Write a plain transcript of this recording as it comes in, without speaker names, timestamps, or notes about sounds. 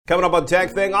Coming up on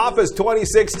TekThing, Office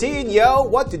 2016, yo,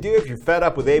 what to do if you're fed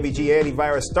up with AVG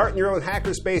Antivirus, starting your own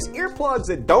hackerspace, earplugs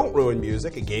that don't ruin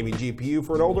music, a gaming GPU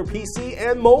for an older PC,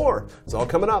 and more. It's all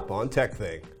coming up on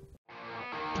TekThing.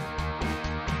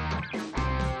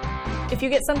 If you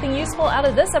get something useful out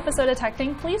of this episode of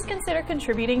TekThing, please consider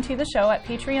contributing to the show at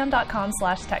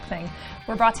patreon.com/TekThing.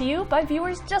 We're brought to you by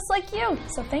viewers just like you,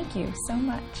 so thank you so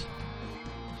much.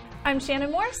 I'm Shannon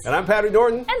Morse. And I'm Patty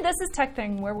Norton. And this is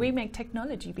TekThing, where we make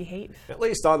technology behave. At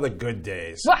least on the good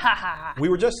days. We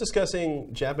were just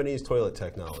discussing Japanese toilet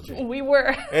technology. We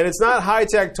were. And it's not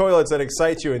high-tech toilets that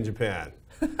excite you in Japan.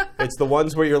 It's the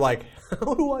ones where you're like,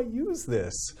 how do I use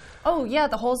this? Oh, yeah,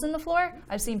 the holes in the floor?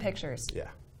 I've seen pictures. Yeah.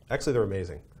 Actually, they're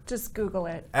amazing. Just Google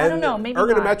it. And I don't know, maybe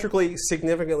ergonometrically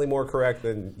significantly more correct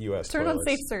than U.S. Turn toilets. on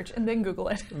Safe Search and then Google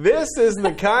it. This is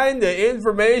the kind of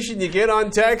information you get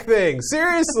on TekThing.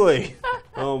 Seriously.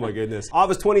 Oh my goodness.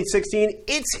 Office 2016,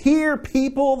 it's here,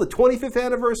 people. The 25th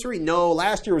anniversary. No,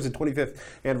 last year was the 25th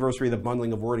anniversary of the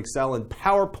bundling of Word, Excel, and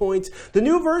PowerPoint. The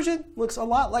new version looks a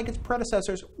lot like its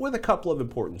predecessors with a couple of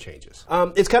important changes.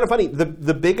 It's kind of funny.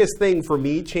 The biggest thing for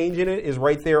me changing it is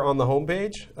right there on the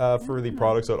homepage for the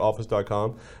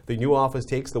products.office.com. The new Office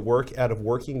takes the work out of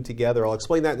working together. I'll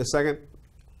explain that in a second.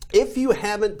 If you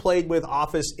haven't played with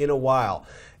Office in a while,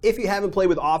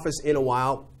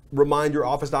 reminder,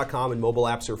 Office.com and mobile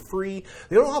apps are free.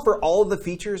 They don't offer all of the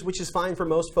features, which is fine for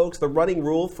most folks. The running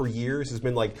rule for years has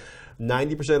been like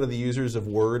 90% of the users of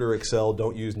Word or Excel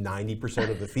don't use 90%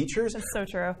 of the features. That's so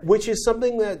true. Which is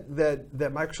something that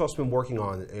Microsoft's been working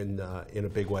on in a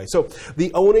big way. So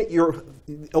the Own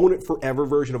It Forever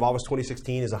version of Office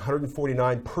 2016 is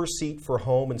 $149 per seat for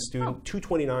home and student,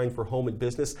 $229 for home and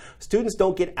business. Students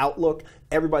don't get Outlook.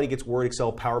 Everybody gets Word,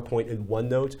 Excel, PowerPoint, and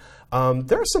OneNote.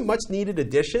 There are some much needed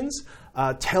additions.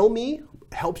 Tell Me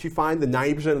helps you find the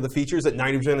 90% of the features that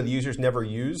 90% of the users never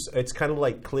use. It's kind of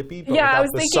like Clippy, but yeah, without I was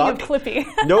the thinking suck. of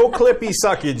Clippy. No Clippy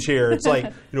suckage here. It's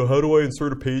like, how do I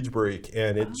insert a page break?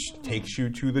 And it takes you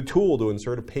to the tool to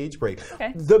insert a page break.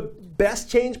 Okay. The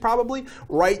best change probably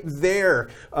right there.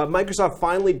 Microsoft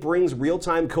finally brings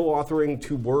real-time co-authoring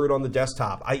to Word on the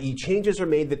desktop, i.e. changes are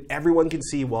made that everyone can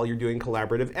see while you're doing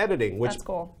collaborative editing, which That's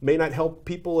cool. may not help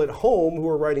people at home who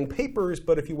are writing papers,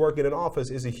 but if you work in an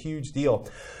office is a huge deal.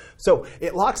 So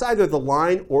it locks either the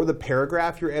line or the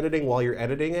paragraph you're editing while you're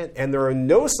editing it, and there are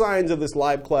no signs of this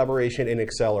live collaboration in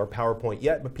Excel or PowerPoint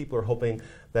yet, but people are hoping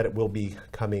that it will be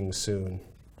coming soon.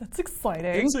 That's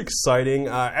exciting. It's exciting.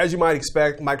 As you might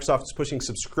expect, Microsoft is pushing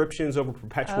subscriptions over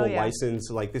perpetual license.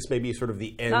 Like this may be sort of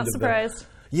the end Not of surprised.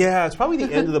 Yeah, it's probably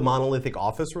the end of the monolithic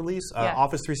Office release. Yeah.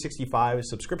 Office 365 is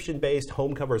subscription-based.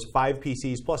 Home covers 5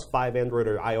 PCs plus 5 Android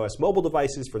or iOS mobile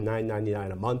devices for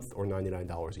 $9.99 a month or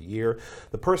 $99 a year.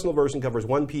 The personal version covers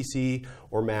 1 PC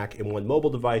or Mac and 1 mobile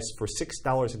device for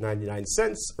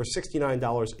 $6.99 or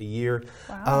 $69 a year.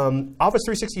 Wow. Office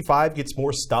 365 gets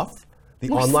more stuff. The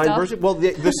More online stuff? version, well,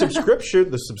 the subscription,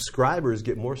 the subscribers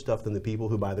get more stuff than the people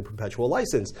who buy the perpetual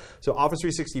license. So Office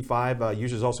 365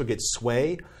 users also get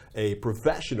Sway, a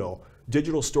professional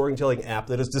digital storytelling app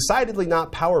that is decidedly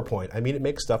not PowerPoint. I mean, it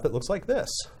makes stuff that looks like this.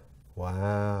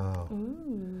 Wow.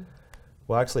 Ooh.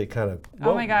 Well, actually, it kind of...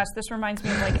 Oh my gosh, this reminds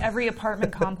me of like every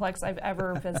apartment complex I've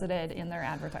ever visited in their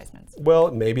advertisements.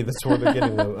 Well, maybe that's where they're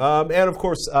getting them. And of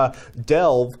course,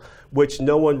 Delve, which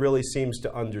no one really seems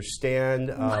to understand.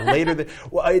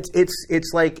 Well,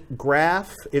 it's like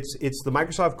Graph. It's the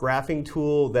Microsoft graphing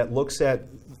tool that looks at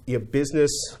business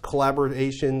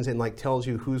collaborations and like tells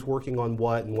you who's working on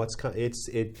what and what's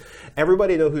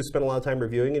everybody I know who's spent a lot of time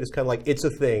reviewing it is kind of like it's a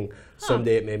thing.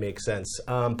 Someday it may make sense.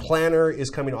 Planner is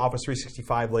coming to Office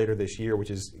 365 later this year, which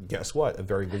is, guess what, a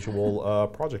very visual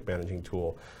project managing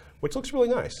tool, which looks really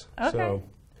nice. Okay. So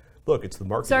look, it's the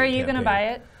marketing. So are you going to buy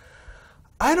it?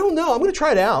 I don't know. I'm going to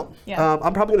try it out. Yeah.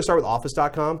 I'm probably going to start with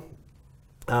Office.com.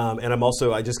 And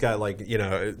I just got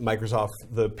Microsoft,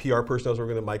 the PR person I was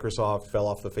working at Microsoft fell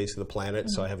off the face of the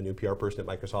planet, so I have a new PR person at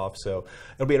Microsoft. So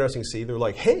it'll be interesting to see. They're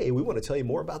like, hey, we want to tell you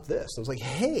more about this. And I was like,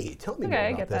 hey, tell me more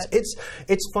about this.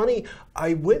 It's funny.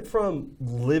 I went from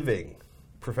living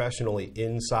professionally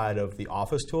inside of the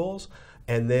Office tools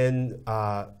and then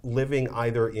living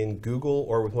either in Google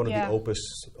or with one of the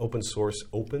open source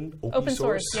open office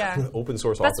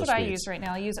source That's what I suites. use right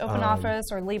now. I use OpenOffice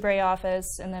or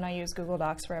LibreOffice, and then I use Google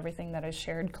Docs for everything that is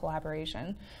shared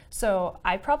collaboration. So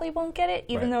I probably won't get it,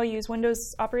 even though I use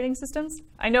Windows operating systems.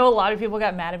 I know a lot of people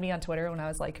got mad at me on Twitter when I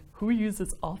was like, who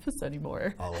uses Office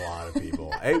anymore? A lot of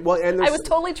people. I was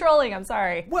totally trolling, I'm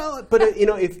sorry. Well, but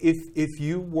if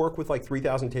you work with like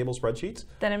 3,000 table spreadsheets,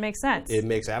 then it makes sense. It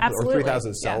makes absolutely. Or 3,000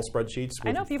 cell spreadsheets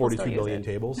with 42 billion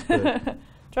tables.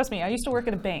 Trust me, I used to work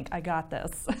at a bank. I got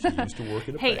this. She used to work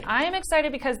at a bank. Hey, I am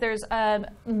excited because there's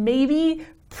maybe,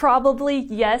 probably,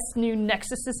 yes, new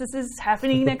Nexus is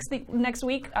happening next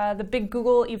week. The big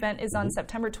Google event is on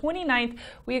September 29th.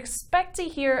 We expect to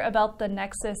hear about the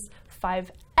Nexus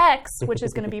 5X, which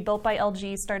is going to be built by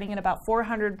LG, starting at about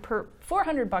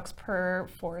 $400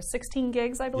 for 16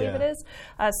 gigs, I believe it is.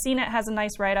 CNET has a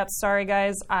nice write-up. Sorry,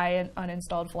 guys, I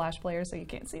uninstalled Flash Player, so you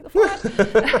can't see the Flash.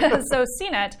 So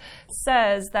CNET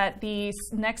says that the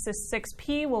Nexus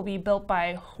 6P will be built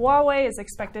by Huawei, is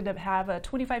expected to have a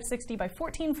 2560 by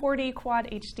 1440 quad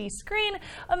HD screen,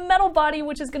 a metal body,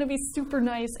 which is going to be super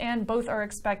nice, and both are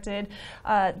expected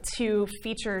to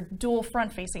feature dual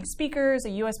front-facing speakers, a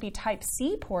USB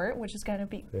Type-C port, which is going to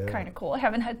be kind of cool. I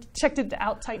haven't checked it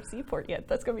out Type-C port yet.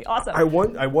 That's going to be awesome. I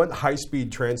want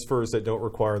high-speed transfers that don't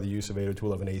require the use of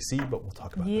 802.11ac, but we'll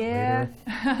talk about that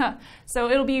later. So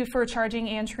it'll be for charging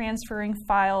and transferring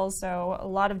files, so a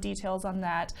lot of details on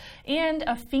that. And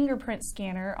a fingerprint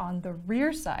scanner on the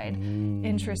rear side.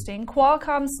 Interesting.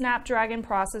 Qualcomm Snapdragon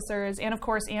processors, and of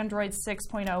course Android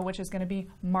 6.0, which is going to be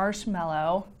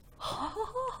Marshmallow.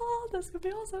 That's going to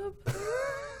be awesome.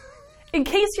 In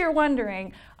case you're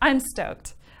wondering, I'm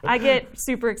stoked. I get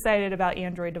super excited about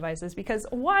Android devices because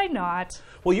why not?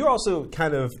 Well, you're also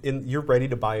you're ready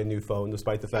to buy a new phone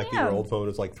despite the fact that your old phone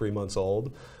is like 3 months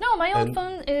old. No, my old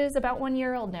phone is about 1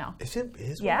 year old now. Is it?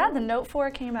 The Note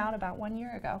 4 came out about 1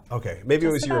 year ago. Okay, maybe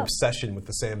it was your obsession with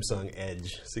the Samsung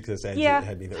Edge, 6S Edge that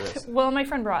had me there. Well, my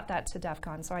friend brought that to DEF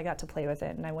CON, so I got to play with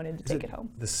it and I wanted to take it home.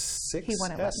 The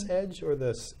 6S Edge or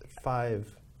the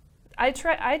 5? I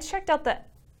checked out the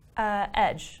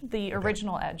Edge, the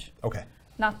original Edge. Okay.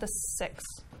 Not the 6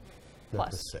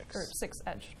 Plus. The 6. Or 6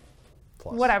 Edge.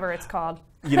 Plus. Whatever it's called.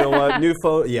 You know what? New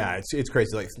phone. Yeah, it's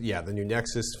crazy. Like, the new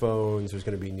Nexus phones. There's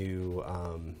going to be new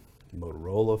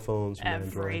Motorola phones from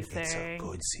Android. It's a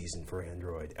good season for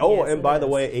Android. Oh, yes, and by the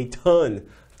way, a ton,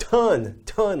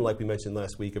 like we mentioned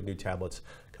last week, of new tablets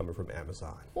coming from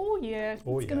Amazon. Oh, yeah. It's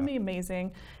going to be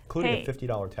amazing. Including a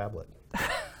 $50 tablet.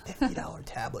 $50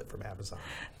 tablet from Amazon.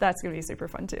 That's going to be super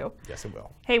fun too. Yes, it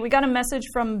will. Hey, we got a message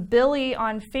from Billy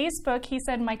on Facebook. He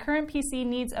said, my current PC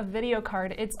needs a video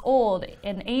card. It's old,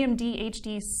 an AMD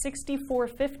HD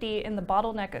 6450 in the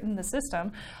bottleneck in the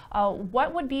system.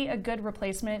 What would be a good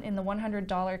replacement in the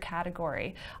 $100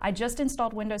 category? I just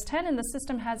installed Windows 10 and the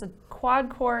system has a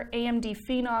quad-core AMD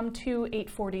Phenom 2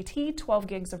 840T, 12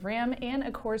 gigs of RAM, and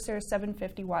a Corsair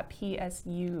 750-watt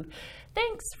PSU.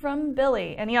 Thanks from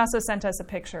Billy. And he also sent us a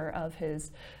picture of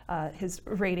his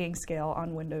rating scale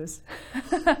on Windows.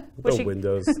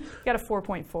 Windows. Got a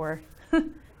 4.4.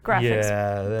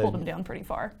 Graphics pulled him down pretty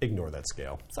far. Ignore that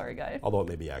scale. Sorry, guy. Although it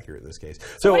may be accurate in this case.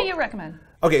 So what do you recommend?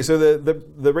 Okay, so the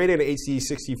Radeon HD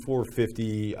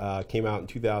 6450 came out in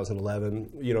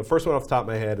 2011. First one off the top of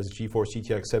my head is GeForce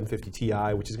GTX 750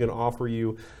 Ti, which is going to offer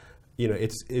you,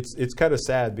 it's kind of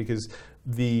sad because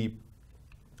the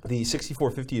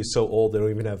 6450 is so old they don't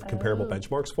even have comparable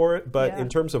benchmarks for it. But in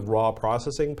terms of raw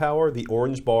processing power, the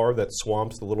orange bar that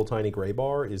swamps the little tiny gray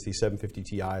bar is the 750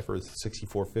 Ti for the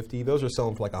 6450. Those are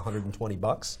selling for like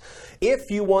 $120. If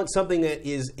you want something that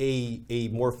is a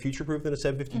more future-proof than a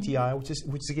 750 Ti, which is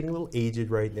getting a little aged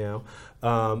right now,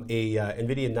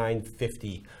 NVIDIA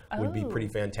 950 would be pretty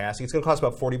fantastic. It's going to cost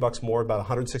about $40 more, about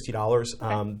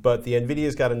 $160. But the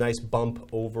NVIDIA's got a nice bump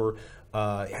over.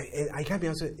 I gotta be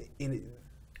honest with you,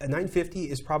 a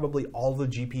 950 is probably all the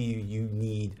GPU you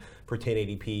need for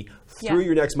 1080p through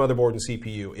your next motherboard and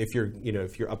CPU. If you're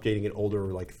updating an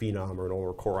older like Phenom or an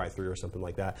older Core i3 or something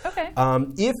like that. Okay.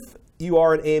 If you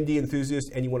are an AMD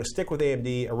enthusiast and you want to stick with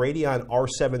AMD, a Radeon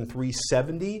R7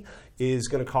 370 is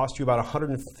going to cost you about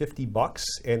 $150,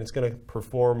 and it's going to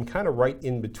perform kind of right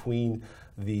in between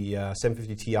the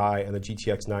 750 Ti and the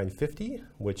GTX 950,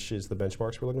 which is the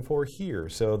benchmarks we're looking for here.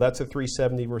 So that's a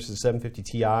 370 versus 750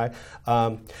 Ti.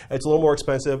 It's a little more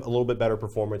expensive, a little bit better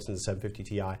performance than the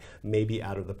 750 Ti, maybe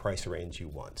out of the price range you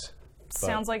want.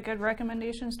 Sounds like good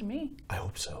recommendations to me. I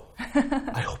hope so.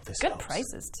 I hope this good helps.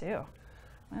 Prices too.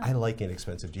 Wow. I like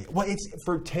inexpensive GPU. Well, it's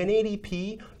for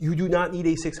 1080p, you do not need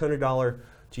a $600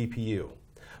 GPU.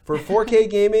 For 4K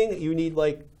gaming, you need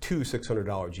like two $600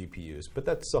 GPUs, but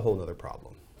that's a whole other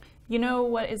problem. You know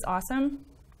what is awesome?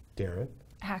 Darren?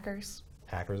 Hackers.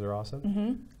 Hackers are awesome?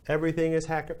 Mm-hmm. Everything is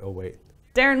hacker. Oh, wait.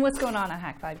 Darren, what's going on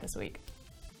Hack 5 this week?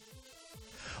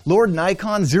 Lord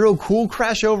Nikon Zero Cool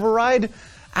Crash Override?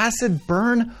 Acid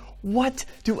Burn? What?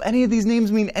 Do any of these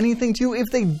names mean anything to you? If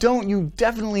they don't, you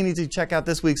definitely need to check out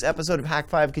this week's episode of Hack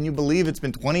 5. Can you believe it's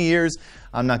been 20 years?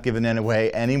 I'm not giving it away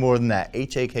any more than that.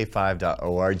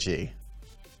 HAK5.org.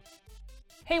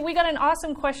 Hey, we got an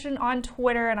awesome question on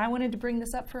Twitter, and I wanted to bring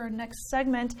this up for our next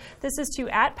segment. This is to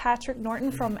 @Patrick Norton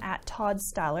from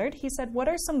 @ToddStallard. He said, what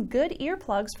are some good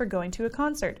earplugs for going to a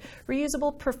concert?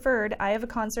 Reusable preferred. I have a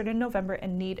concert in November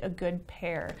and need a good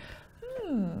pair.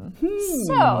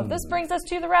 So this brings us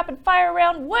to the rapid fire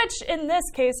round, which in this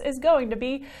case is going to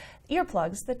be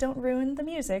earplugs that don't ruin the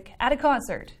music at a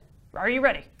concert. Are you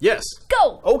ready? Yes.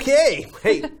 Go! Okay.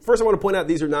 Hey, first I want to point out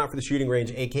these are not for the shooting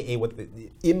range, aka what the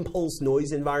impulse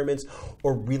noise environments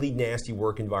or really nasty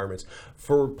work environments.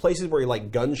 For places where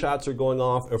like gunshots are going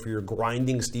off or if you're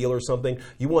grinding steel or something,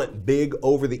 you want big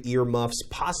over-the-ear muffs,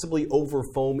 possibly over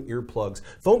foam earplugs.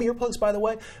 Foam earplugs, by the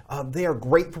way, they are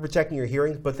great for protecting your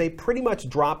hearing, but they pretty much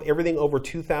drop everything over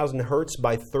 2,000 hertz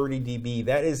by 30 dB.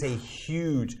 That is a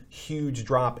huge, huge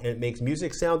drop, and it makes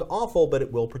music sound awful, but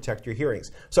it will protect your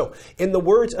hearings. So, in the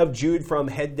words of Jude from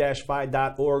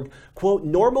head-fi.org, quote,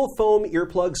 normal foam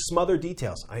earplugs smother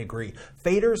details. I agree.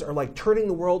 Faders are like turning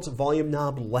the world's volume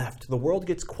knob left. The world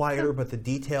gets quieter, but the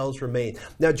details remain.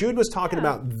 Now, Jude was talking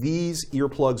about these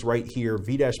earplugs right here,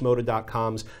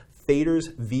 v-moda.com's Faders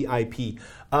VIP.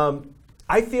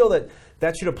 I feel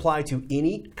that should apply to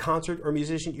any concert or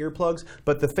musician earplugs,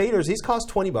 but the faders, these cost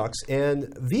 $20,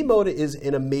 and V-Moda is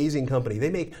an amazing company.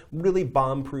 They make really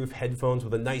bomb-proof headphones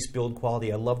with a nice build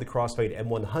quality. I love the Crossfade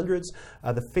M100s.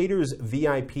 The faders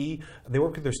VIP, they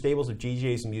work with their stables of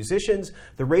DJs and musicians.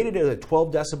 They're rated at a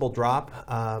 12 decibel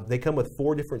drop. They come with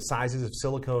 4 different sizes of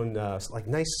silicone, like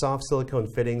nice soft silicone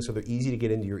fittings, so they're easy to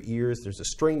get into your ears. There's a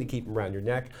string to keep them around your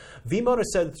neck. V-Moda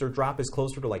said that their drop is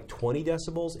closer to like 20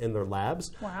 decibels in their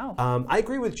labs. Wow. I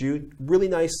agree with Jude. Really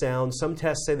nice sound. Some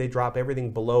tests say they drop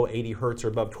everything below 80 hertz or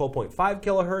above 12.5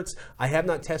 kilohertz. I have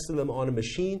not tested them on a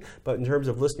machine, but in terms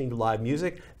of listening to live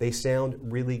music, they sound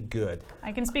really good.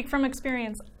 I can speak from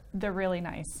experience. They're really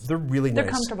nice. They're really nice.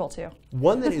 They're comfortable too.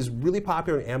 One that is really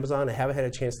popular on Amazon I haven't had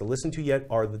a chance to listen to yet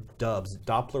are the Dubs,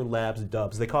 Doppler Labs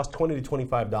Dubs. They cost $20 to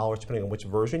 $25 depending on which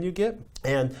version you get.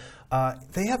 And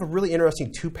they have a really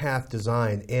interesting 2-path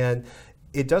design. And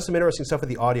it does some interesting stuff with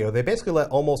the audio. They basically let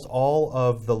almost all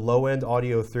of the low-end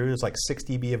audio through. There's like 6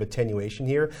 dB of attenuation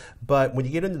here. But when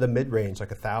you get into the mid-range,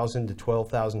 like 1,000 to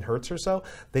 12,000 hertz or so,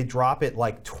 they drop it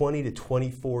like 20 to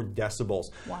 24 decibels.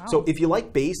 Wow. So if you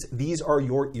like bass, these are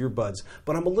your earbuds.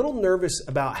 But I'm a little nervous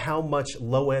about how much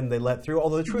low-end they let through.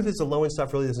 Although the truth is the low-end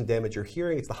stuff really doesn't damage your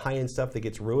hearing. It's the high-end stuff that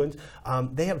gets ruined.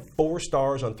 They have 4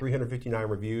 stars on 359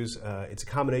 reviews. It's a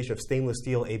combination of stainless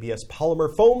steel, ABS, polymer,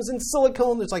 foams, and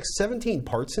silicone. There's like 17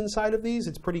 parts inside of these.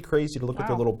 It's pretty crazy to look at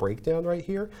their little breakdown right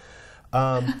here.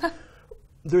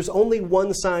 There's only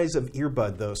one size of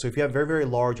earbud though, so if you have very, very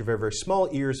large or very, very small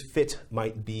ears, fit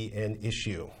might be an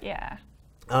issue. Yeah.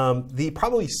 The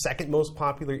probably second most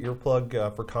popular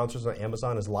earplug for concerts on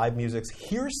Amazon is Live Music's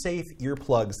HearSafe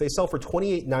earplugs. They sell for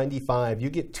 $28.95. You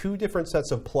get 2 different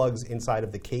sets of plugs inside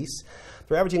of the case.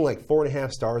 They're averaging like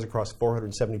 4.5 stars across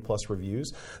 470 plus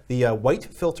reviews. The white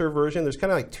filter version, there's kind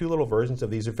of like 2 little versions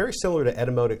of these. They're very similar to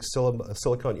Etymotic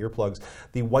silicone earplugs.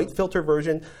 The white filter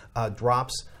version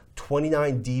drops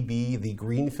 29 dB. The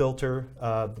green filter,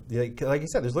 like I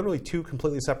said, there's literally 2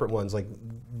 completely separate ones, like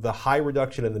the high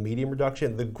reduction and the medium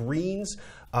reduction. The greens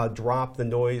drop the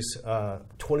noise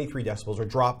 23 decibels, or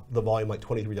drop the volume like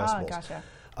 23 decibels. Oh, gotcha.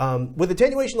 With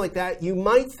attenuation like that, you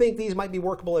might think these might be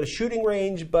workable at a shooting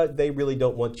range, but they really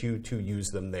don't want you to use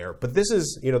them there. But this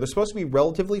is, they're supposed to be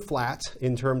relatively flat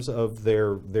in terms of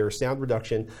their sound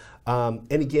reduction.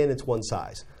 And again, it's one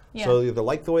size. Yeah. So you either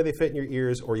like the way they fit in your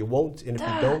ears or you won't. And if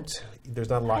you don't, there's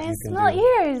not a lot you can do. Small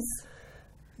ears.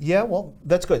 Yeah, well,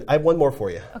 that's good. I have one more for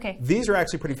you. Okay. These are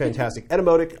actually pretty fantastic.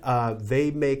 Etymotic,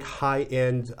 they make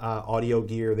high-end audio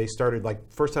gear. They started,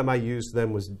 first time I used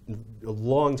them was a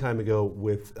long time ago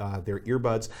with their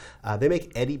earbuds. They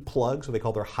make Eddy plugs, what they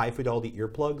call their high-fidelity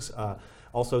earplugs,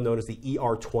 also known as the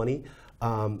ER20.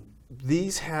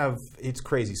 These have, it's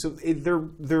crazy. So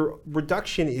their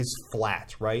reduction is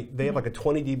flat, right? They have like a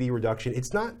 20 dB reduction.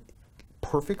 It's not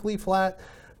perfectly flat,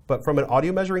 but from an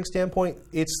audio measuring standpoint,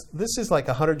 this is like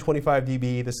 125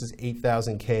 dB, this is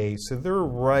 8,000 K, so they're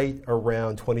right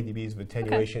around 20 dBs of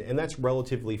attenuation, and that's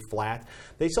relatively flat.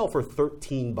 They sell for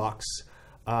 $13.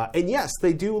 And yes,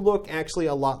 they do look actually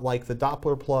a lot like the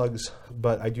Doppler plugs,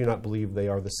 but I do not believe they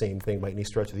are the same thing by any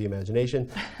stretch of the imagination.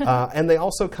 And they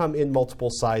also come in multiple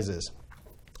sizes.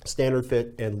 Standard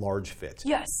fit and large fit.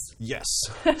 Yes. Yes.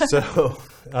 So,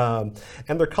 and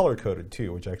they're color coded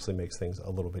too, which actually makes things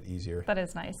a little bit easier. That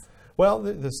is nice. Well,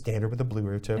 the standard with the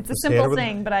Blu-ray tip. It's a simple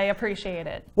thing, but I appreciate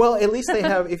it. Well, at least they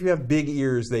have, if you have big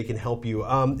ears, they can help you.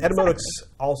 Etymotics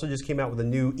also just came out with a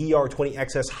new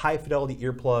ER20XS high-fidelity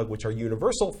earplug, which are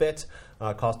universal fit,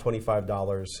 cost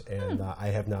 $25, and I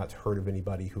have not heard of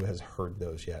anybody who has heard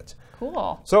those yet.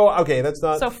 Cool. So, okay, that's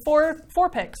not... So four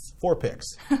picks. 4 picks.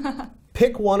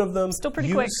 Pick one of them. Still pretty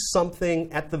use quick.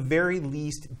 Something. At the very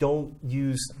least, don't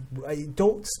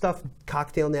stuff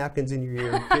cocktail napkins in your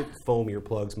ear. Get foam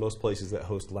earplugs. Most places that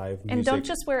host live music. And don't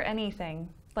just wear anything.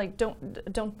 Like,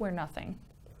 don't wear nothing.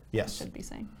 Yes. I should be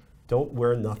saying. Don't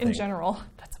wear nothing. In general,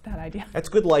 that's a bad idea. That's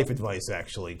good life advice,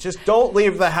 actually. Just don't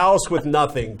leave the house with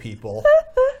nothing, people.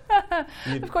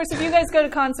 Of course, if you guys go to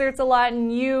concerts a lot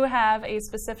and you have a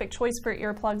specific choice for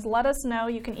earplugs, let us know.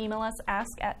 You can email us,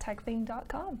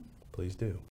 ask@tekthing.com. Please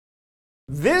do.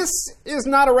 This is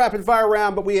not a rapid fire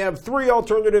round, but we have 3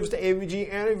 alternatives to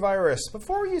AVG Antivirus.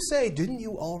 Before you say, didn't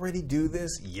you already do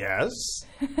this? Yes.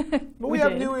 But we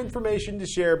have new information to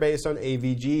share based on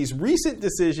AVG's recent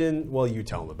decision. Well, you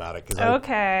tell them about it, because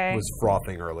I was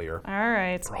frothing earlier. All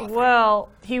right. Frothing. Well,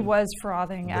 he was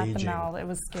frothing at the Raging. mouth. It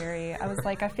was scary. I was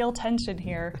like, I feel tension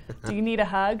here. Do you need a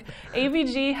hug?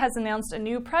 AVG has announced a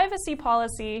new privacy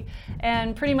policy,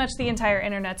 and pretty much the entire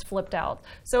internet's flipped out.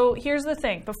 So here's the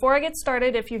thing. Before I get started,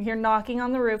 if you hear knocking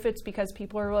on the roof, it's because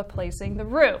people are replacing the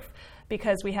roof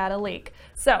because we had a leak.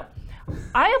 So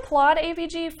I applaud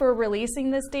AVG for releasing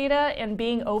this data and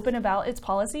being open about its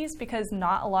policies, because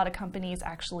not a lot of companies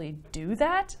actually do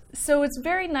that. So it's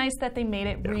very nice that they made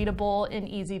it readable and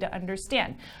easy to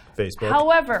understand. Facebook.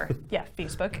 However,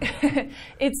 Facebook,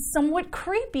 it's somewhat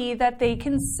creepy that they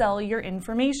can sell your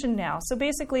information now. So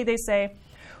basically they say,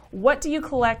 what do you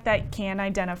collect that can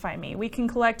identify me? We can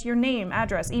collect your name,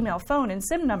 address, email, phone, and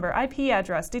SIM number, IP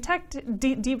address,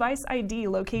 device ID,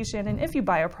 location, and if you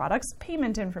buy our products,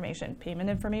 payment information. Payment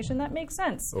information that makes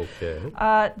sense. Okay.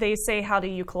 They say, how do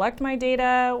you collect my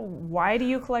data? Why do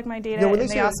you collect my data? Now, and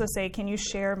they also say, can you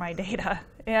share my data?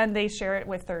 And they share it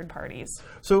with third parties.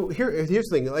 So here's the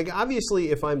thing. Like,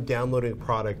 obviously, if I'm downloading a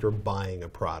product or buying a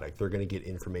product, they're going to get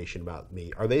information about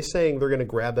me. Are they saying they're going to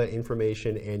grab that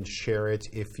information and share it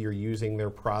if you're using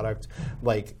their product?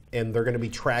 Like, and they're going to be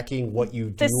tracking what you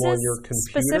do on your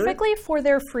computer? Specifically for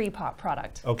their free pop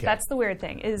product. Okay. That's the weird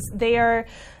thing, is they are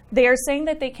saying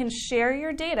that they can share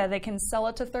your data. They can sell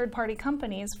it to third-party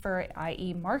companies for,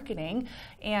 i.e. marketing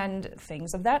and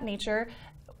things of that nature,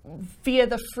 via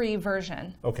the free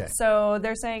version. Okay. So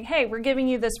they're saying, hey, we're giving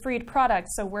you this free product,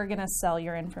 so we're going to sell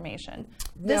your information.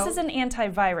 This is an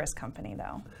antivirus company,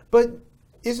 though. But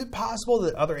is it possible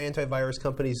that other antivirus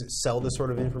companies sell this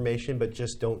sort of information but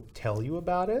just don't tell you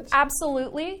about it?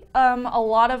 Absolutely. A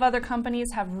lot of other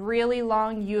companies have really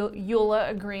long EULA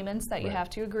agreements that you have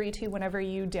to agree to whenever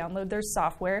you download their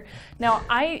software. Now,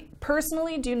 I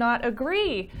personally do not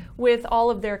agree with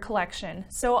all of their collection,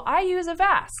 so I use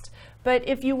Avast. But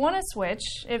if you want to switch,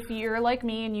 if you're like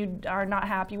me and you are not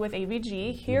happy with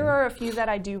AVG, here are a few that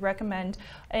I do recommend,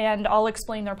 and I'll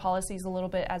explain their policies a little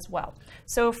bit as well.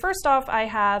 So first off, I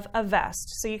have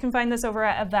Avast. So you can find this over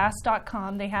at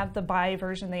avast.com. They have the buy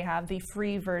version, they have the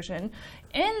free version.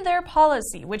 In their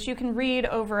policy, which you can read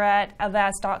over at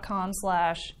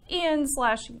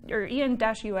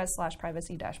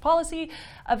avast.com/en-us/privacy-policy,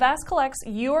 Avast collects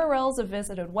URLs of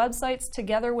visited websites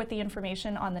together with the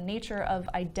information on the nature of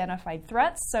identified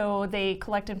threats. So they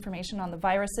collect information on the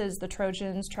viruses, the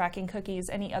Trojans, tracking cookies,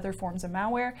 any other forms of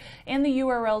malware, and the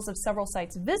URLs of several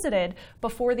sites visited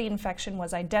before the infection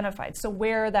was identified. So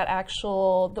where the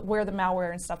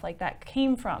malware and stuff like that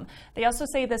came from. They also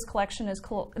say this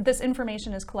information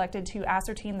is collected to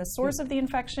ascertain the source of the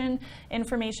infection.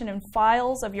 Information and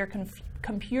files of your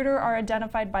computer are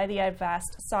identified by the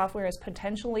Avast software as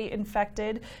potentially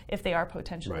infected, if they are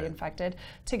potentially infected,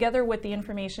 together with the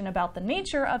information about the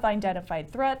nature of identified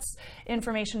threats,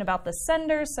 information about the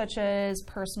sender, such as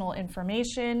personal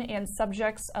information, and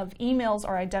subjects of emails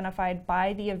are identified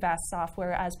by the Avast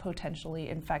software as potentially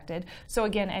infected. So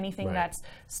again, anything that's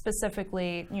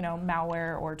specifically,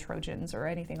 malware or Trojans or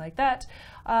anything like that.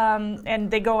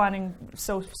 And they go on and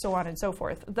so on and so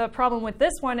forth. The problem with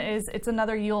this one is it's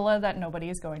another EULA that nobody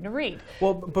is going to read.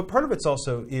 Well, but part of it's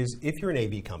also is if you're an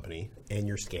AV company and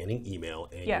you're scanning email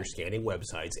and you're scanning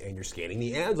websites and you're scanning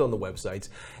the ads on the websites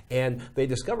and they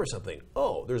discover something,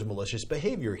 oh, there's malicious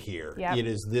behavior here. Yep. It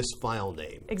is this file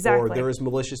name. Exactly. Or there is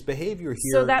malicious behavior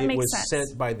here. So that it makes was sense.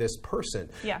 sent by this person.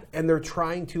 Yeah. And they're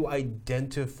trying to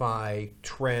identify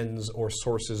trends or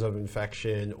sources of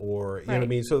infection or, you know what I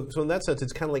mean? So in that sense,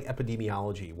 it's kind of like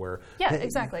epidemiology where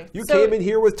exactly. You came in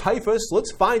here with typhus,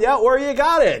 let's find out where you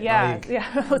got it. Yeah, blank.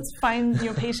 Yeah, let's find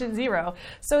patient 0.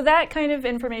 So that kind of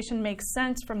information makes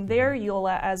sense from their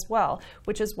EULA as well,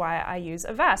 which is why I use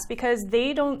Avast, because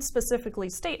they don't specifically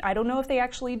state, I don't know if they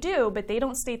actually do, but they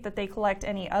don't state that they collect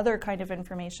any other kind of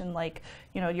information like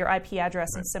your IP address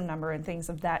and SIM number and things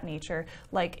of that nature,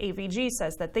 like AVG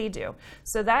says that they do.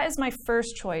 So that is my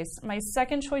first choice. My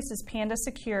second choice is Panda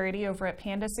Security over at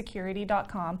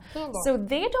pandasecurity.com. So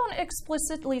they don't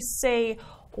explicitly say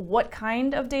what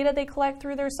kind of data they collect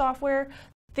through their software.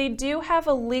 They do have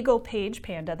a legal page,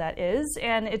 Panda that is,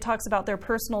 and it talks about their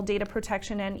personal data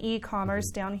protection and e-commerce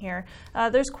down here.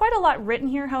 There's quite a lot written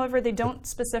here, however, they don't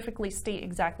specifically state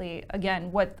exactly,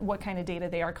 again, what kind of data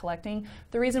they are collecting.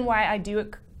 The reason why I do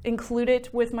include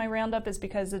it with my roundup is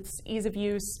because it's ease of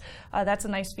use. That's a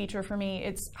nice feature for me.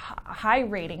 It's high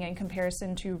rating in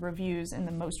comparison to reviews in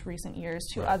the most recent years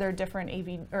to other different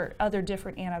other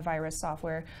different antivirus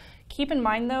software. Keep in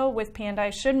mind though, with Panda,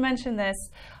 I should mention this,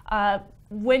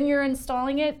 when you're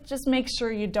installing it, just make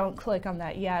sure you don't click on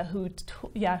that Yahoo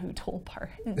toolbar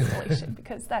installation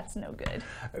because that's no good.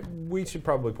 We should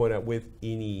probably point out with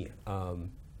any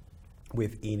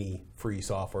free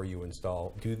software you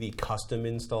install, do the custom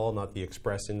install, not the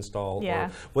express install. Yeah.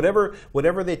 Or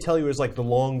whatever they tell you is like the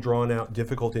long, drawn-out,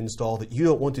 difficult install that you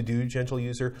don't want to do, gentle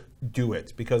user, do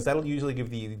it. Because that'll usually give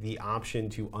the option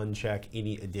to uncheck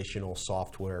any additional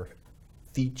software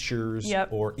features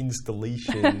or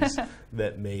installations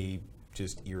that may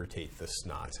just irritate the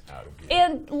snot out of you.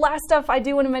 And last stuff I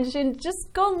do want to mention,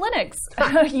 just go Linux.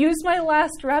 Use my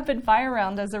last rapid fire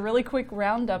round as a really quick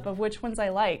roundup of which ones I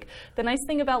like. The nice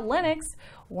thing about Linux,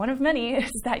 one of many,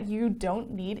 is that you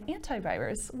don't need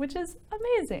antivirus, which is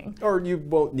amazing. Or you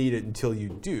won't need it until you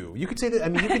do. You could say that. I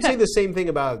mean, you could say the same thing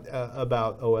about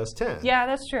OS 10. Yeah,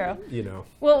 that's true.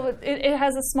 Well, it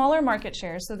has a smaller market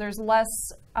share, so there's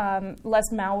less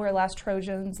malware, less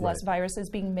Trojans, less viruses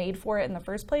being made for it in the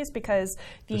first place because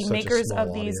the makers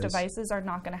of these devices are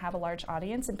not going to have a large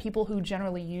audience, and people who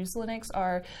generally use Linux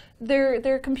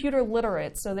they're computer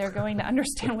literate, so they're going to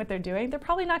understand what they're doing. They're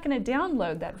probably not going to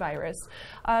download that virus.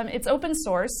 It's open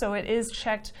source, so it is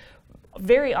checked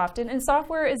very often, and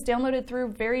software is downloaded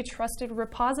through very trusted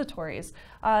repositories.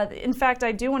 In fact,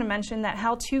 I do want to mention that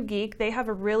How To Geek, they have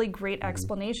a really great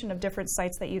explanation of different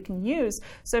sites that you can use.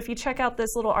 So if you check out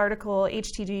this little article,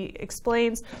 HTG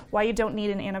explains why you don't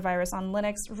need an antivirus on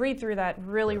Linux, read through that,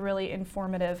 really, really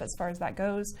informative as far as that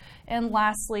goes. And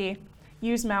lastly,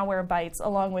 use Malwarebytes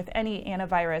along with any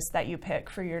antivirus that you pick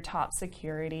for your top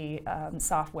security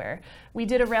software. We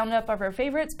did a roundup of our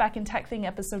favorites back in TekThing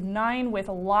episode 9 with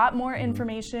a lot more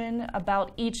information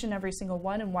about each and every single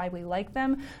one and why we like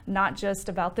them, not just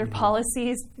about their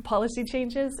policy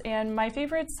changes. And my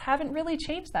favorites haven't really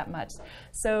changed that much.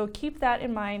 So keep that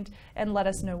in mind and let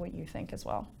us know what you think as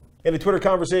well. In a Twitter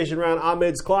conversation around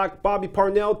Ahmed's Clock, Bobby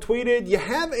Parnell tweeted, "You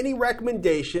have any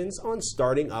recommendations on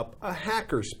starting up a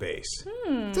hackerspace?"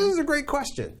 This is a great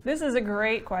question. This is a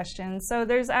great question. So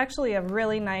there's actually a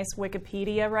really nice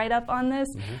Wikipedia write-up on this.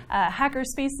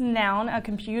 Hackerspace, noun, a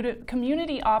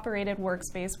community-operated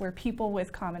workspace where people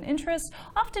with common interests,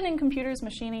 often in computers,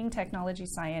 machining, technology,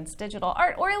 science, digital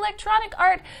art, or electronic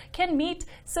art, can meet,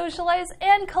 socialize,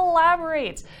 and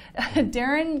collaborate.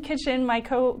 Darren Kitchen, my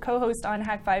co-host on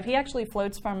Hack5, he actually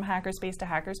floats from hackerspace to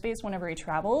hackerspace whenever he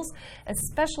travels,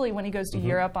 especially when he goes to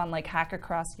Europe on like Hack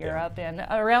Across Europe and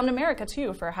around America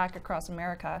too for Hack Across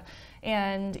America.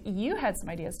 And you had some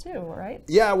ideas too, right?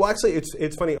 Yeah, well actually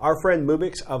it's funny. Our friend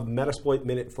Mubix of Metasploit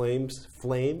Minute Fame says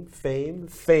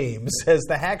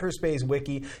the Hackerspace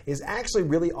wiki is actually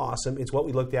really awesome. It's what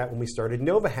we looked at when we started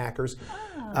Nova Hackers.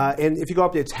 And if you go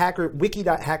up to it's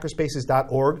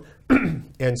wiki.hackerspaces.org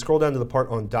and scroll down to the part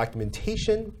on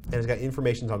documentation, and it's got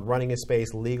information on running a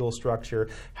space, legal structure,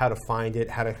 how to find it,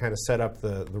 how to kind of set up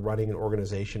the running and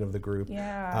organization of the group.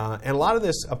 Yeah. And a lot of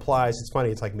this applies, it's funny,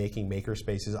 it's like making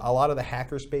makerspaces. A lot of the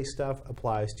hackerspace stuff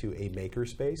applies to a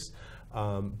makerspace,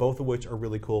 both of which are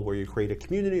really cool, where you create a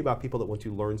community about people that want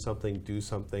to learn something, do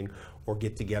something, or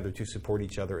get together to support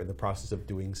each other in the process of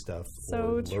doing stuff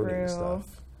or learning stuff.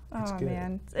 It's good.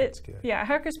 Man. It's good. Yeah,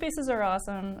 hackerspaces are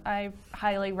awesome. I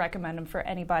highly recommend them for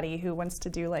anybody who wants to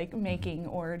do like making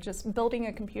or just building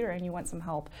a computer and you want some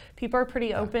help. People are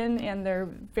pretty open and they're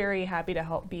very happy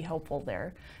to be helpful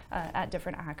there at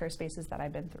different hackerspaces that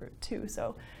I've been through too.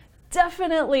 So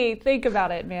definitely think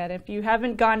about it, man. If you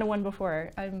haven't gone to one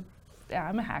before, I'm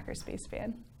a hackerspace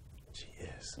fan. She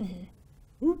is.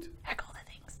 Heck all the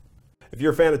things. If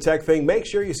you're a fan of TekThing, make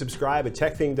sure you subscribe at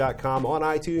TekThing.com on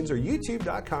iTunes or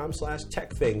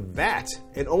YouTube.com/TekThing. That,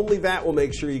 and only that, will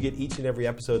make sure you get each and every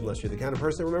episode, unless you're the kind of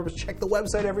person that remembers to check the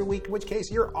website every week, in which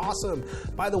case you're awesome.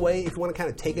 By the way, if you want to kind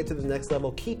of take it to the next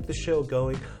level, keep the show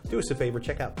going, do us a favor,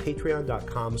 check out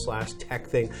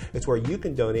Patreon.com/TekThing. It's where you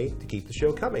can donate to keep the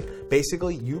show coming.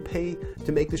 Basically, you pay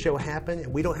to make the show happen,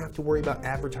 and we don't have to worry about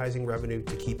advertising revenue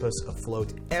to keep us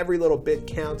afloat. Every little bit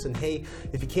counts, and hey,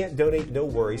 if you can't donate, no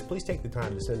worries. Please take the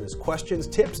time to send us questions,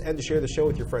 tips, and to share the show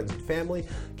with your friends and family.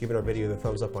 Giving our video the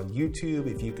thumbs up on YouTube.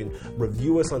 If you can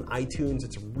review us on iTunes,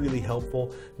 it's really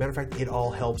helpful. Matter of fact, it all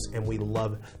helps, and we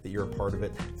love that you're a part of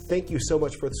it. Thank you so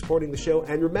much for supporting the show.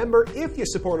 And remember, if you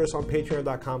support us on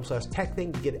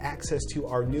Patreon.com/TekThing, you get access to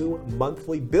our new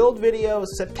monthly build videos.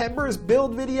 September's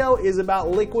build video is about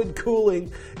liquid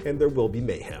cooling, and there will be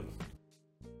mayhem.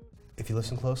 If you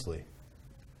listen closely.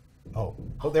 Oh,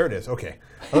 there it is. Okay.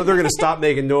 I thought they were going to stop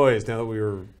making noise now that we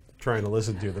were trying to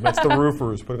listen to them. That's the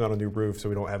roofers putting on a new roof so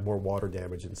we don't have more water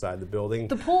damage inside the building.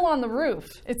 The pool on the roof,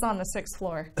 it's on the 6th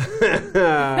floor.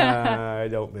 I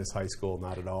don't miss high school,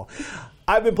 not at all.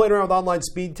 I've been playing around with online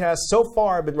speed tests. So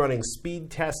far, I've been running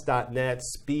speedtest.net,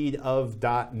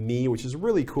 speedof.me, which is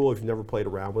really cool if you've never played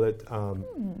around with it.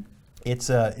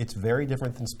 It's very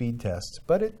different than speed test,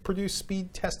 but it produced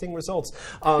speed testing results.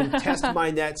 Test my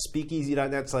net,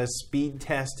 speakeasy.net/speed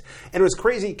test. And it was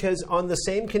crazy because on the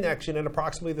same connection at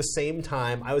approximately the same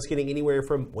time, I was getting anywhere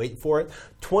from, wait for it,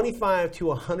 25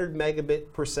 to 100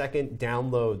 megabit per second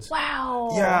downloads. Wow.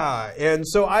 Yeah, and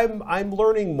so I'm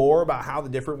learning more about how the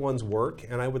different ones work,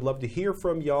 and I would love to hear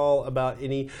from y'all about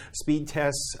any speed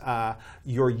tests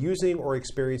you're using or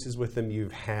experiences with them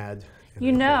you've had.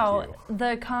 You know,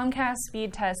 the Comcast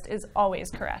speed test is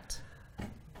always correct.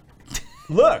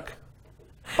 Look,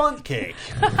 Bunt cake.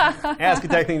 Ask at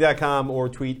TekThing.com or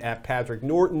tweet at Patrick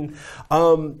Norton.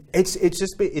 It's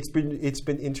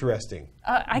been interesting.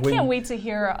 I can't wait to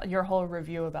hear your whole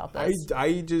review about this.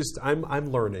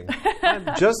 I'm learning.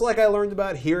 Just like I learned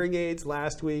about hearing aids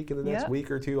last week, and the next week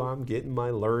or two, I'm getting my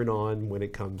learn on when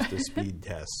it comes to speed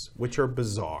tests, which are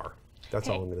bizarre. That's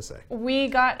all I'm going to say. We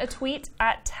got a tweet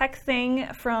at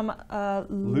TekThing from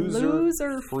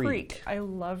Loser Freak. I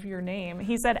love your name.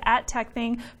 He said, at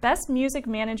TekThing, best music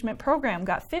management program.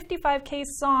 Got 55K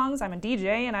songs. I'm a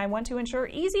DJ, and I want to ensure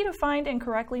easy to find and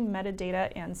correctly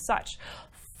metadata and such.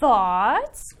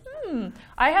 Thoughts?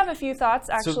 I have a few thoughts,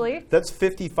 actually. So that's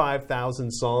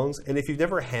 55,000 songs, and if you've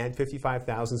never had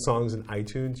 55,000 songs in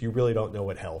iTunes, you really don't know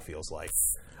what hell feels like.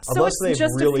 So Unless it's they've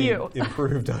just really a few.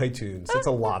 improved iTunes. It's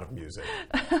a lot of music.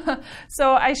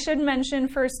 So I should mention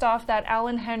first off that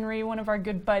Alan Henry, one of our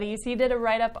good buddies, he did a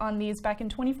write-up on these back in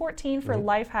 2014 for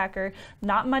Lifehacker.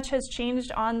 Not much has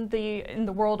changed in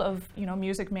the world of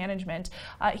music management.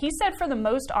 He said for the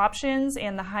most options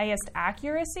and the highest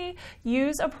accuracy,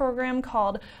 use a program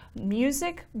called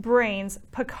Music Brains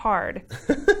Picard.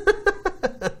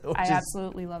 I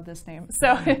absolutely love this name.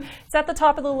 So it's at the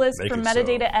top of the list for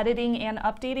metadata editing and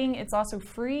updating. It's also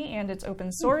free and it's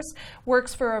open source.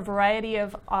 Works for a variety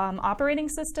of operating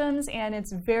systems, and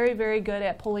it's very, very good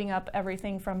at pulling up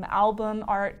everything from album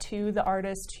art to the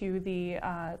artist to the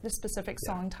specific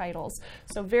song titles.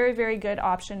 So very, very good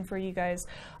option for you guys.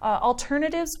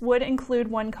 Alternatives would include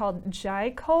one called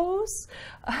Jicos.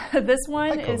 This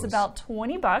one is about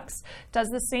 $20. Does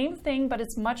the same thing, but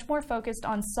it's much more focused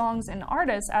on songs and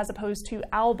artists as opposed to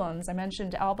albums. I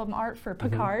mentioned album art for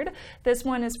Picard. This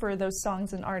one is for those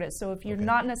songs and artists. So if you're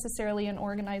not necessarily an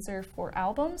organizer for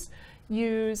albums,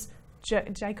 use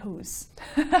Jicos.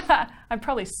 I'm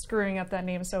probably screwing up that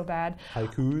name so bad.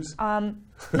 Haikus?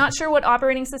 Not sure what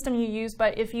operating system you use,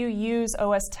 but if you use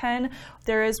OS X,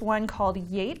 there is one called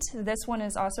Yate. This one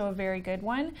is also a very good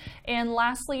one. And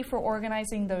lastly, for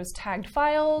organizing those tagged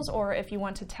files, or if you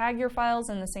want to tag your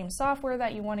files in the same software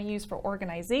that you want to use for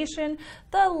organization,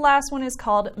 the last one is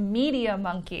called Media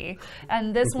Monkey.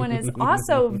 And this one is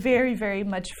also very, very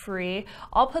much free.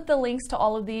 I'll put the links to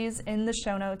all of these in the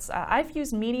show notes. I've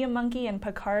used Media Monkey and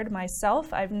Picard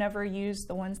myself. I've never used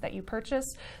the ones that you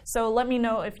purchased. So let me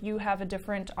know if you have a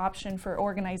different option for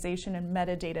organization and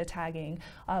metadata tagging,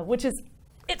 which is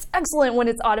it's excellent when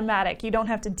it's automatic. You don't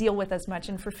have to deal with as much.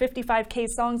 And for 55K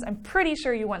songs, I'm pretty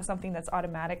sure you want something that's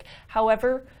automatic.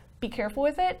 However, be careful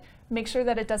with it. Make sure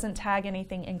that it doesn't tag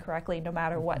anything incorrectly no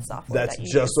matter what software that you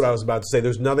use. That's just what I was about to say.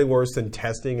 There's nothing worse than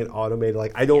testing and automated.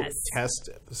 Like, I don't test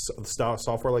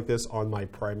software like this on my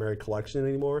primary collection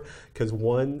anymore because,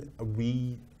 one,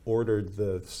 we ordered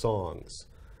the songs.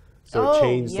 So it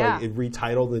changed, like it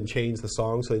retitled and changed the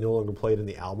song so they no longer played in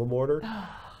the album order.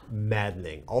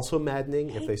 maddening. Also maddening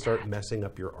if they start messing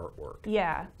up your artwork.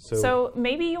 Yeah. So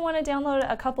maybe you want to download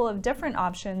a couple of different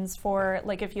options for,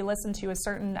 like, if you listen to a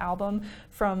certain album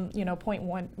from, point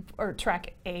 1 or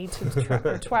track A to track,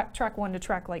 or track 1 to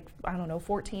track,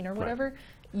 14 or whatever.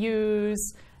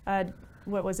 Use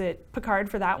Picard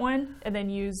for that one, and then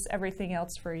use everything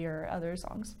else for your other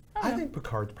songs. I think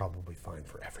Picard's probably fine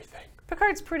for everything.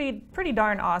 Picard's pretty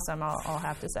darn awesome, I'll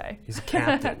have to say. He's a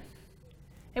captain.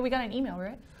 Hey, we got an email,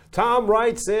 right? Tom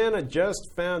writes in, I just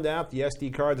found out the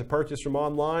SD cards I purchased from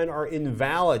online are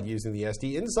invalid using the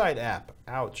SD Insight app.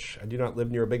 Ouch. I do not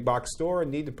live near a big box store and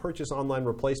need to purchase online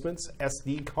replacements,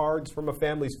 SD cards from a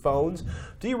family's phones.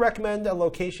 Do you recommend a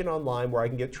location online where I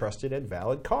can get trusted and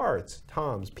valid cards?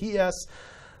 Tom's P.S.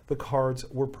 The cards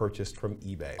were purchased from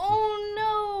eBay.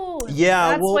 Oh, no. Yeah.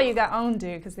 That's why you got owned,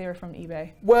 dude, because they were from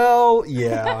eBay. Well,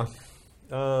 yeah.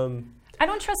 I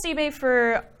don't trust eBay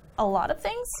for a lot of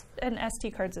things, and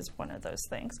SD cards is one of those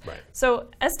things. Right. So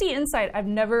SD Insight, I've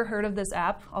never heard of this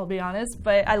app, I'll be honest,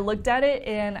 but I looked at it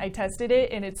and I tested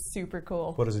it, and it's super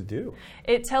cool. What does it do?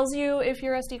 It tells you if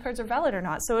your SD cards are valid or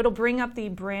not. So it'll bring up the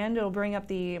brand, it'll bring up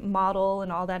the model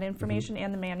and all that information,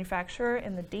 and the manufacturer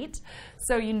and the date,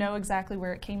 so you know exactly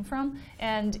where it came from.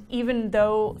 And even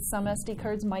though some SD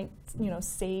cards might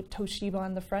say Toshiba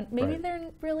on the front, maybe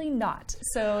they're really not.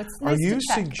 So it's nice to check. Are you to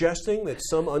suggesting that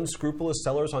some unscrupulous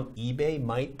sellers on eBay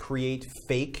might create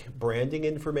fake branding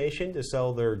information to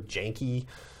sell their janky?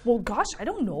 Well, gosh, I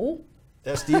don't know.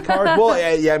 SD cards? Well,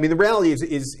 yeah. I mean, the reality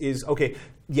is okay.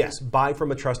 Yes, buy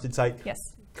from a trusted site. Yes.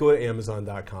 Go to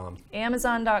Amazon.com.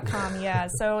 Amazon.com, yeah.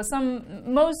 So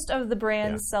most of the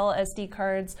brands sell SD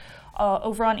cards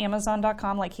over on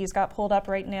Amazon.com, like he's got pulled up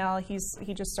right now. He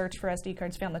just searched for SD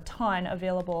cards, found a ton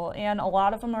available, and a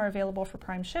lot of them are available for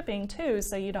Prime shipping too.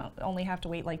 So you don't only have to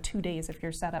wait like 2 days if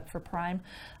you're set up for Prime.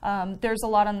 There's a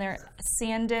lot on there.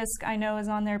 SanDisk, I know, is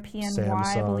on there.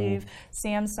 PNY, I believe.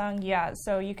 Samsung, yeah.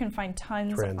 So you can find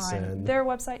tons on their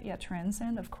website. Yeah,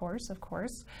 Transcend, of course.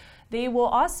 They will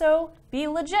also be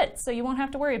legit, so you won't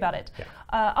have to worry about it.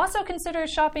 Yeah. Also consider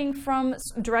shopping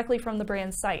directly from the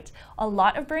brand's site. A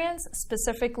lot of brands,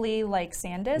 specifically like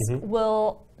SanDisk,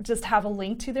 will just have a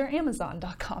link to their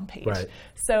Amazon.com page. Right.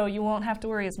 So you won't have to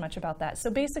worry as much about that. So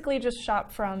basically just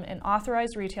shop from an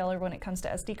authorized retailer when it comes to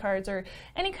SD cards or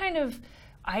any kind of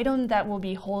item that will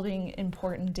be holding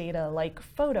important data, like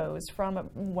photos from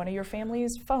one of your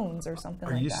family's phones or something like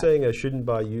that. Are you saying I shouldn't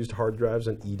buy used hard drives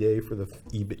on eBay for the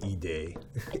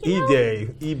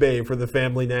eBay for the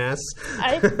family NAS?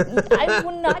 I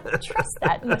will not trust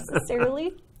that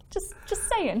necessarily. Just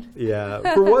saying.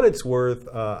 Yeah, for what it's worth,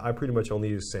 I pretty much only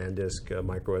use SanDisk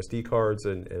micro SD cards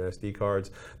and SD cards.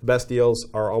 The best deals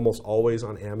are almost always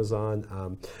on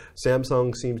Amazon.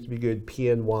 Samsung seems to be good.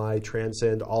 PNY,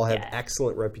 Transcend, all have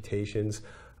excellent reputations.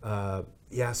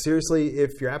 Seriously,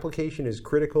 if your application is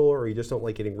critical or you just don't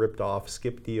like getting ripped off,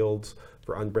 skip deals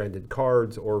for unbranded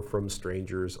cards or from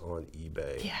strangers on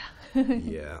eBay. Yeah.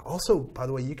 Yeah. Also, by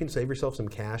the way, you can save yourself some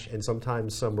cash and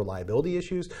sometimes some reliability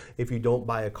issues if you don't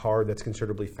buy a card that's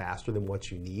considerably faster than what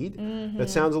you need. That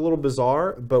sounds a little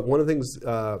bizarre, but one of the things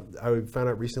I found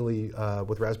out recently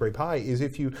with Raspberry Pi is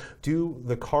if you do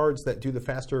the cards that do the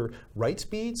faster write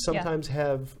speeds, sometimes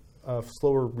have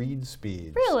slower read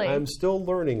speeds. Really? I'm still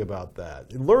learning about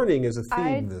that. Learning is a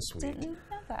theme this week. Didn't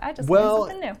know that. I just learned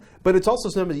something new. But it's also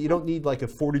something that you don't need like a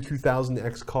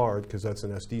 42,000X card because that's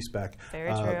an SD spec.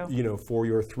 Very true. For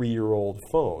your 3-year-old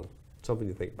phone. Something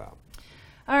to think about.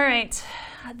 All right.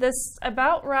 This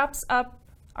about wraps up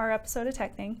our episode of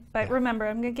TekThing. But remember,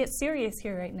 I'm going to get serious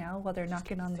here right now while they're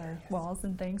knocking on the walls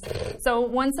and things. So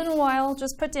once in a while,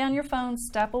 just put down your phone,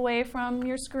 step away from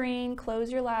your screen, close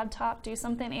your laptop, do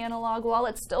something analog while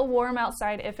it's still warm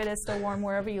outside, if it is still warm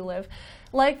wherever you live.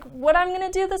 Like what I'm going to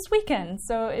do this weekend.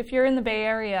 So if you're in the Bay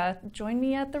Area, join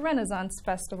me at the Renaissance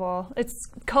Festival. It's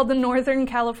called the Northern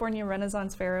California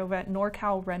Renaissance Fair over at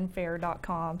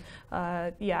norcalrenfair.com.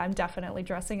 I'm definitely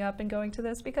dressing up and going to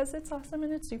this because it's awesome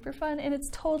and it's super fun and it's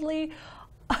totally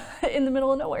in the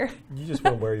middle of nowhere. You just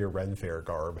want to wear your Ren Fair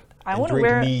garb. I want to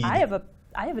wear. Mead. I have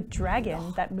a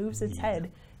dragon that moves its head.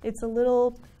 It's a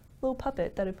little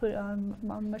puppet that I put on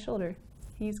my shoulder.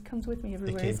 He comes with me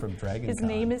everywhere. It came from Dragon His Con.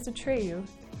 name is Atreyu.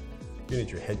 You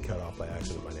get your head cut off by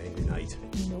accident by an angry knight.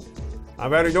 Nope.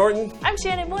 I'm Andrew Norton. I'm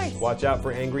Shannon Morse. Watch out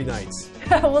for angry knights.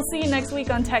 We'll see you next week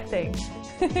on TekThing.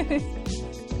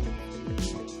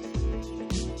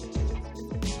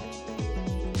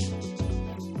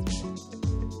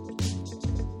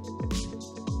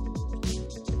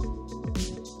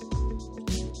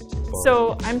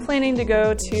 So I'm planning to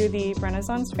go to the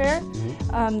Renaissance Fair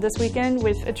this weekend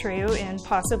with Atreyu and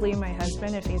possibly my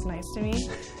husband if he's nice to me.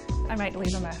 I might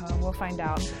leave them at home. We'll find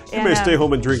out. You may stay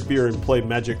home and drink beer and play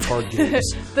Magic card games.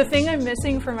 The thing I'm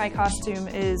missing for my costume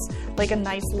is like a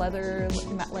nice leather,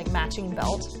 like matching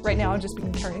belt. Right now, I've just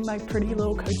been carrying my pretty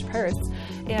little Coach purse,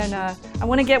 and I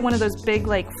want to get one of those big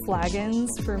like flagons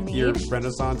for mead. Your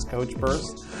Renaissance Coach purse.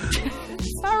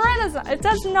 It's not Renaissance. It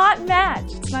does not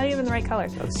match. It's not even the right color.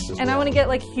 And I want to get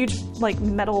like huge like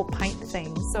metal pint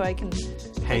things so I can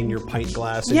hang your pint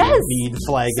glass and your mead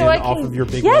flagon off of your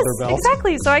big leather belt. Yes,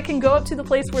 exactly. So I can go up to the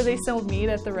place where they sell mead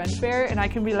at the Ren Fair, and I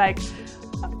can be like,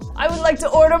 I would like to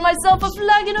order myself a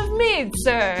flagon of mead,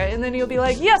 sir. And then you'll be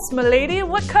like, yes, m'lady,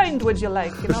 what kind would you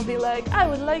like? And I'll be like, I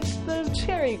would like the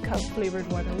cherry cup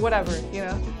flavored one, or whatever, you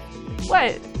know.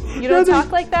 What? You don't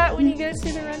talk like that when you go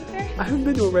to the Ren Fair? I haven't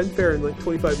been to a Ren Fair in like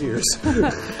 25 years.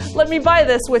 Let me buy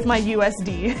this with my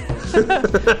USD.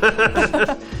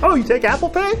 Oh, you take Apple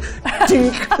Pay?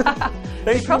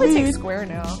 They probably take Square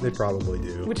now. They probably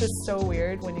do. Which is so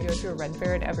weird when you go to a Ren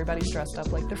Fair and everybody's dressed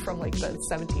up like they're from like the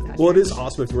 1700s. Well, it is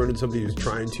awesome if you run into somebody who's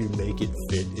trying to make it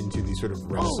fit into the sort of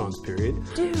Renaissance period.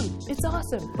 Dude, it's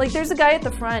awesome. Like there's a guy at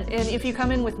the front, and if you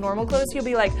come in with normal clothes, he'll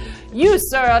be like, you,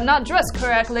 sir, are not dressed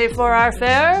correctly for our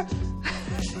fair.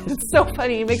 It's so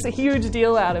funny. He makes a huge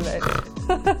deal out of it.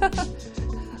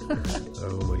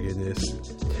 Oh my goodness.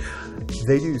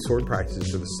 They do sword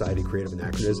practices for the Society of Creative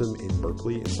Anachronism in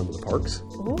Berkeley in some of the parks.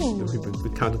 Ooh. We've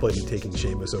been contemplating taking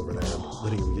Seamus over there and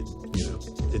letting him get,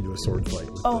 into a sword fight.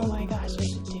 My gosh, I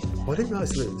should do that. Well, I didn't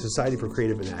realize the Society for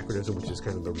Creative Anachronism, which is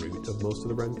kind of the root of most of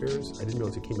the Ren Fairs, I didn't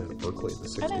realize it came out of Berkeley in the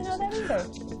 60s. I didn't know that either.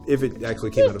 If it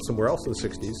actually came out of somewhere else in the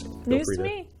 60s, News to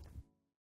me.